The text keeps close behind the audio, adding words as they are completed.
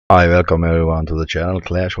Hi, welcome everyone to the channel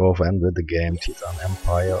Clash of and with the game Titan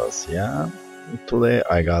Empires. Yeah, today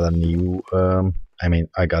I got a new,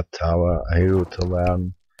 I got Tower Hero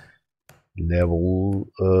Tavern level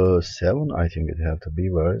 7. I think it have to be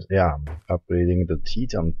worse. Yeah, I'm upgrading the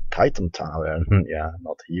Titan Tavern. Yeah,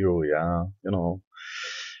 not Hero. Yeah,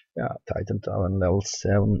 yeah, Titan Tavern level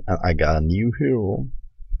 7, and I got a new hero.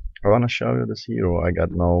 I wanna show you this hero. I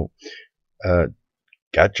got no uh,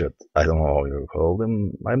 Gadget. I don't know how you call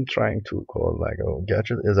them. I'm trying to call like a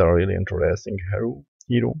Gadget is a really interesting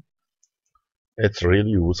hero. It's really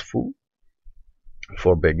useful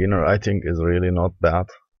for beginner. I think is really not bad.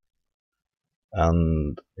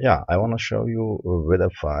 And yeah, I want to show you with a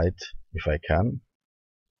fight if I can.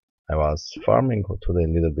 I was farming today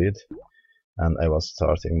a little bit, and I was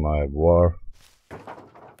starting my war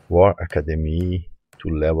academy to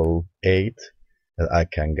level 8. That I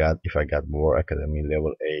can get if I got war academy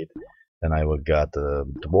level 8. Then I will get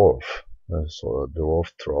dwarf. So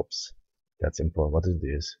dwarf drops. That's important. What is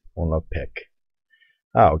this? Unlock pack.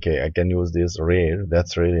 Ah, okay. I can use this rare.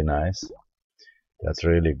 That's really nice. That's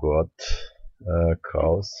really good.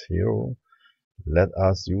 Cows hero. Let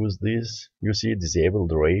us use this. You see, disable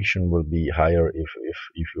duration will be higher if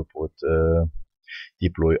you put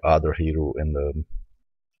deploy other hero in the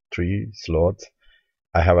 3 slot.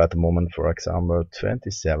 I have at the moment, for example,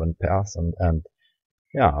 27%, and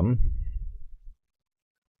yeah.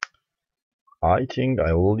 I think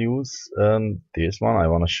I will use this one. I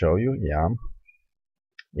want to show you.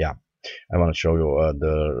 Yeah. I want to show you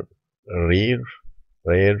the rare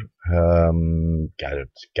gadget.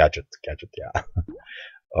 Yeah.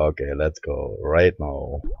 Okay, let's go right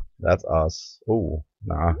now. That's us. Oh,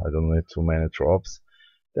 nah, I don't need too many drops.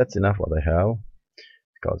 That's enough what I have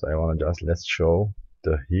because I want to just let's show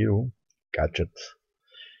the hero gadget.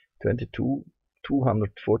 22,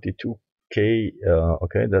 242k.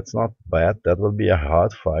 Okay, that's not bad. That will be a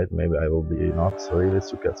hard fight. Maybe I will be not really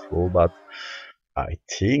successful, but I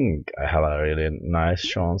think I have a really nice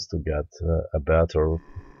chance to get a better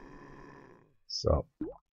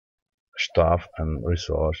stuff and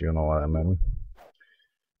resource. You know what I mean?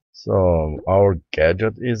 So our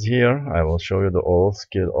gadget is here. I will show you the old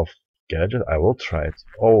skill of gadget. I will try it.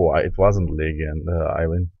 Oh, it wasn't legend. I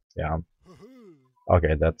win. Yeah.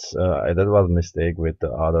 Okay, that was a mistake with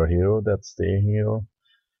the other hero that's staying here,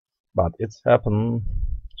 but it's happened.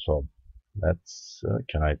 So let's.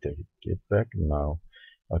 Can I take it back? No.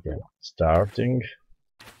 Okay, starting.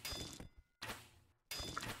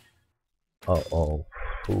 Oh,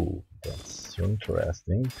 that's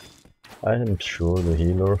interesting. I am sure the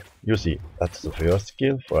healer. You see, that's the first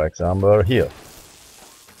skill. For example, here.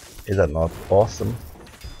 Is that not awesome?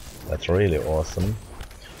 That's really awesome.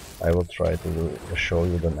 I will try to show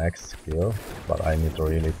you the next skill, but I need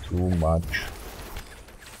really too much.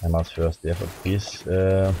 I must first have a piece.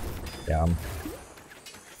 Yeah.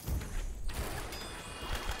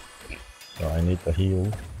 So I need a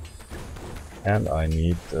heal, and I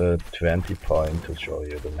need 20 points to show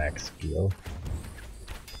you the next skill.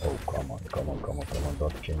 Oh, come on,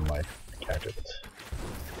 don't kill my gadget.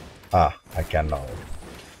 Ah, I can now.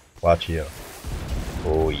 Watch here.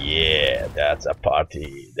 Oh yeah, that's a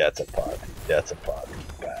party, guys, that's a party.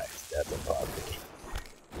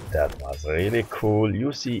 That was really cool.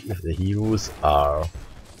 You see, if the heroes are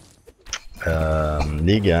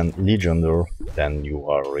legendary, then you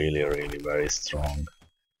are really very strong.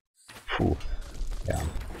 Phew. Yeah,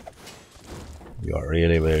 you are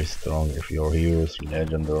really very strong if your heroes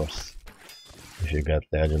legendaries. If you get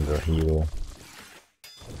legendary hero,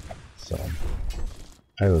 so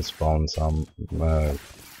I will spawn some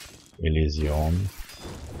Elysion,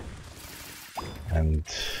 and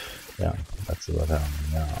yeah, that's what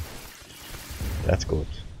happened. Yeah, that's good.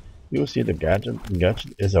 You see, the gadget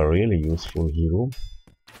is a really useful hero.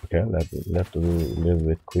 Okay, let's do a little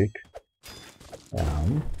bit quick.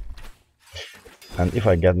 And if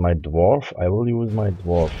I get my dwarf, I will use my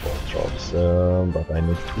dwarf for drops, but I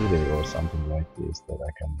need 2 days or something like this that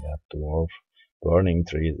I can get dwarf. Burning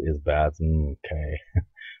trees is bad. Okay,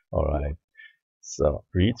 alright. So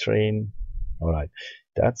retrain. Alright,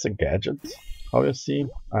 that's a gadget. How you see,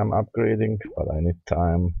 I'm upgrading, but I need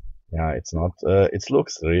time. Yeah, it's not. It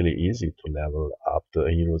looks really easy to level up the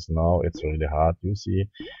heroes now. It's really hard. You see,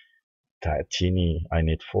 Titani. I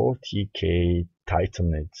need 40k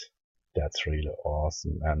Titanite. That's really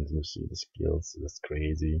awesome, and you see the skills is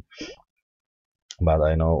crazy. But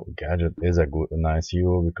I know Gadget is a nice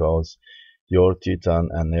hero because your Titan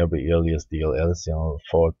and every alias deal additional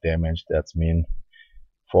 4 damage. That's mean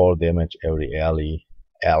 4 damage every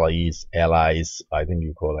allies. I think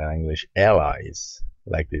you call it in English allies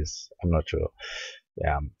like this. I'm not sure.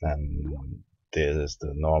 Yeah, and this is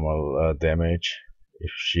the normal damage.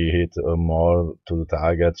 If she hit more to the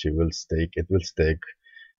target, she will stake. It will stake,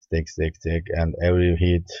 and every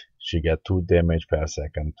hit she get 2 damage per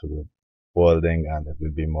second to the building, and it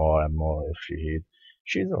will be more and more if she hit.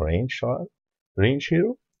 She's a range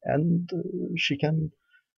hero, and she can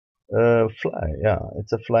fly. Yeah,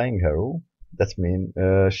 it's a flying hero. That means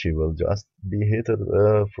she will just be hit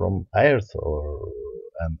from air or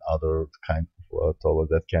and other kind of tower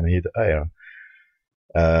that can hit air.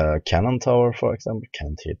 Cannon tower, for example,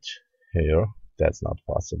 can't hit here. That's not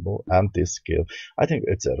possible. And this skill, I think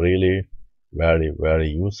it's a really very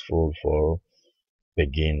useful for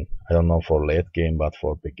begin. I don't know for late game, but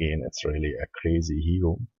for begin, it's really a crazy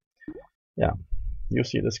hero. Yeah, you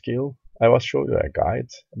see the skill. I will show you a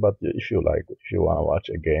guide, but if you like, if you wanna watch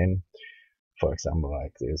again, for example,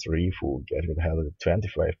 like this Rifu Gadget has a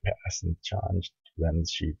 25% chance when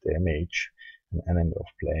she damage an enemy of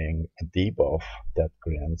playing a debuff that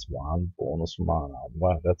grants 1 bonus mana.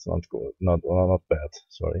 Wow, that's not good. Not bad.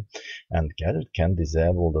 Sorry. And Gadget can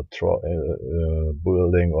disable the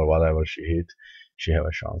building or whatever she hit. She have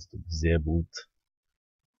a chance to disable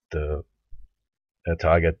the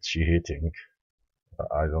target she hitting.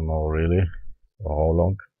 I don't know really how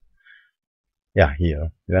long. Yeah, here.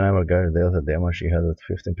 Whenever Gadget deals a damage, she has a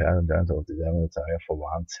 15% chance of disabling the target for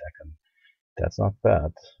 1 second. That's not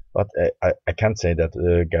bad. But I can't say that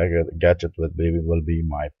Gadget will be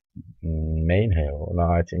my main hero. No,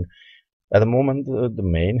 I think at the moment the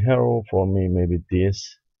main hero for me maybe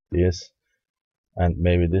this, and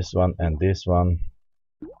maybe this one and this one,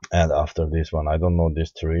 and after this one I don't know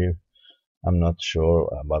these three. I'm not sure,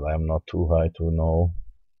 but I'm not too high to know.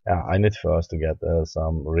 Yeah, I need first to get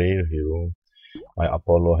some rare hero. My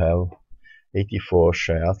Apollo have 84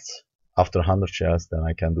 shares. After 100 shares, then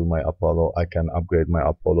I can do my Apollo. I can upgrade my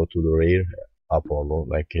Apollo to the rare Apollo,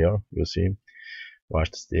 like here, you see.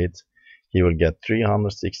 Watch the state. He will get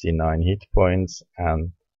 369 hit points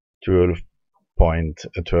and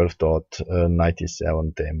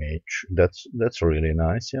 12.97 damage. That's really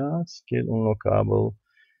nice, yeah. Skill unlockable,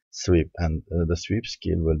 sweep, and the sweep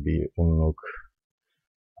skill will be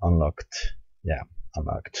unlocked. Yeah,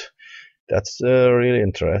 unlocked. That's really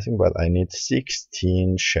interesting, but I need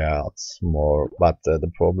 16 shards more. But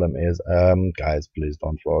the problem is, guys, please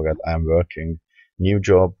don't forget, I'm working new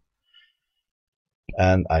job,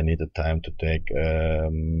 and I need the time to take.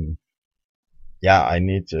 Yeah, I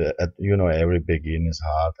need to, every begin is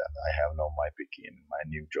hard, and I have no my begin my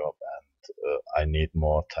new job, and I need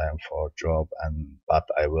more time for job, and but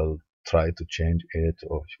I will try to change it,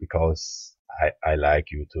 because I like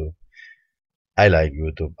YouTube. I like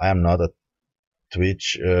YouTube. I am not a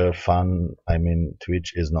Twitch fun. I mean,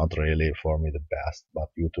 Twitch is not really for me the best,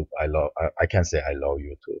 but YouTube, I can say I love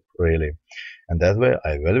YouTube really, and that way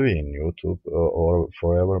I will be in YouTube or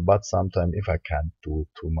forever. But sometimes if I can't do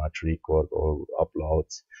too much record or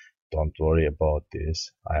uploads, don't worry about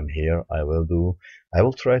this. I'm here. I will do. I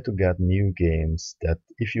will try to get new games. That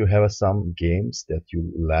if you have some games that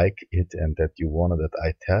you like it and that you want that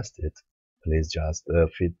I test it, please just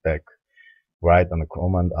feedback, write on a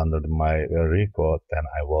comment under my record, then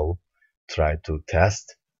I will try to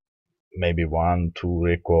test maybe 1, 2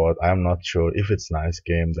 record. I'm not sure if it's nice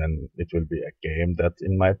game, then it will be a game that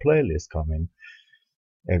in my playlist coming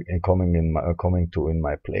to in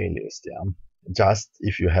my playlist. Yeah, just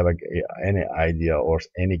if you have any idea or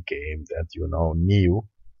any game that new,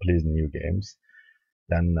 please new games,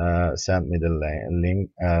 then send me the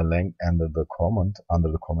link under the comment.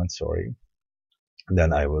 Sorry,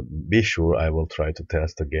 then I will be sure I will try to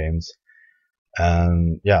test the games.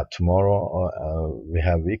 And yeah, tomorrow we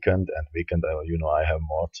have weekend, and weekend I have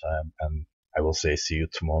more time, and I will say see you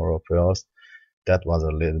tomorrow first. That was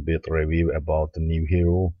a little bit review about the new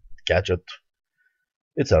hero Gadget.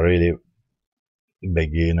 It's a really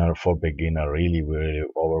beginner, really really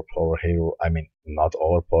overpowered hero. I mean, not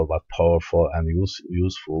overpowered, but powerful and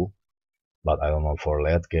useful. But I don't know, for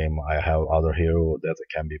late game I have other hero that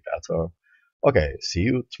can be better. Okay, see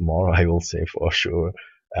you tomorrow, I will say for sure.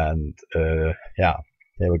 And yeah,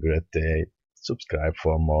 have a great day. Subscribe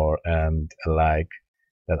for more and a like,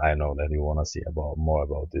 that I know that you want to see about more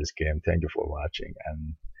about this game. Thank you for watching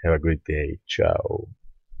and have a great day. Ciao.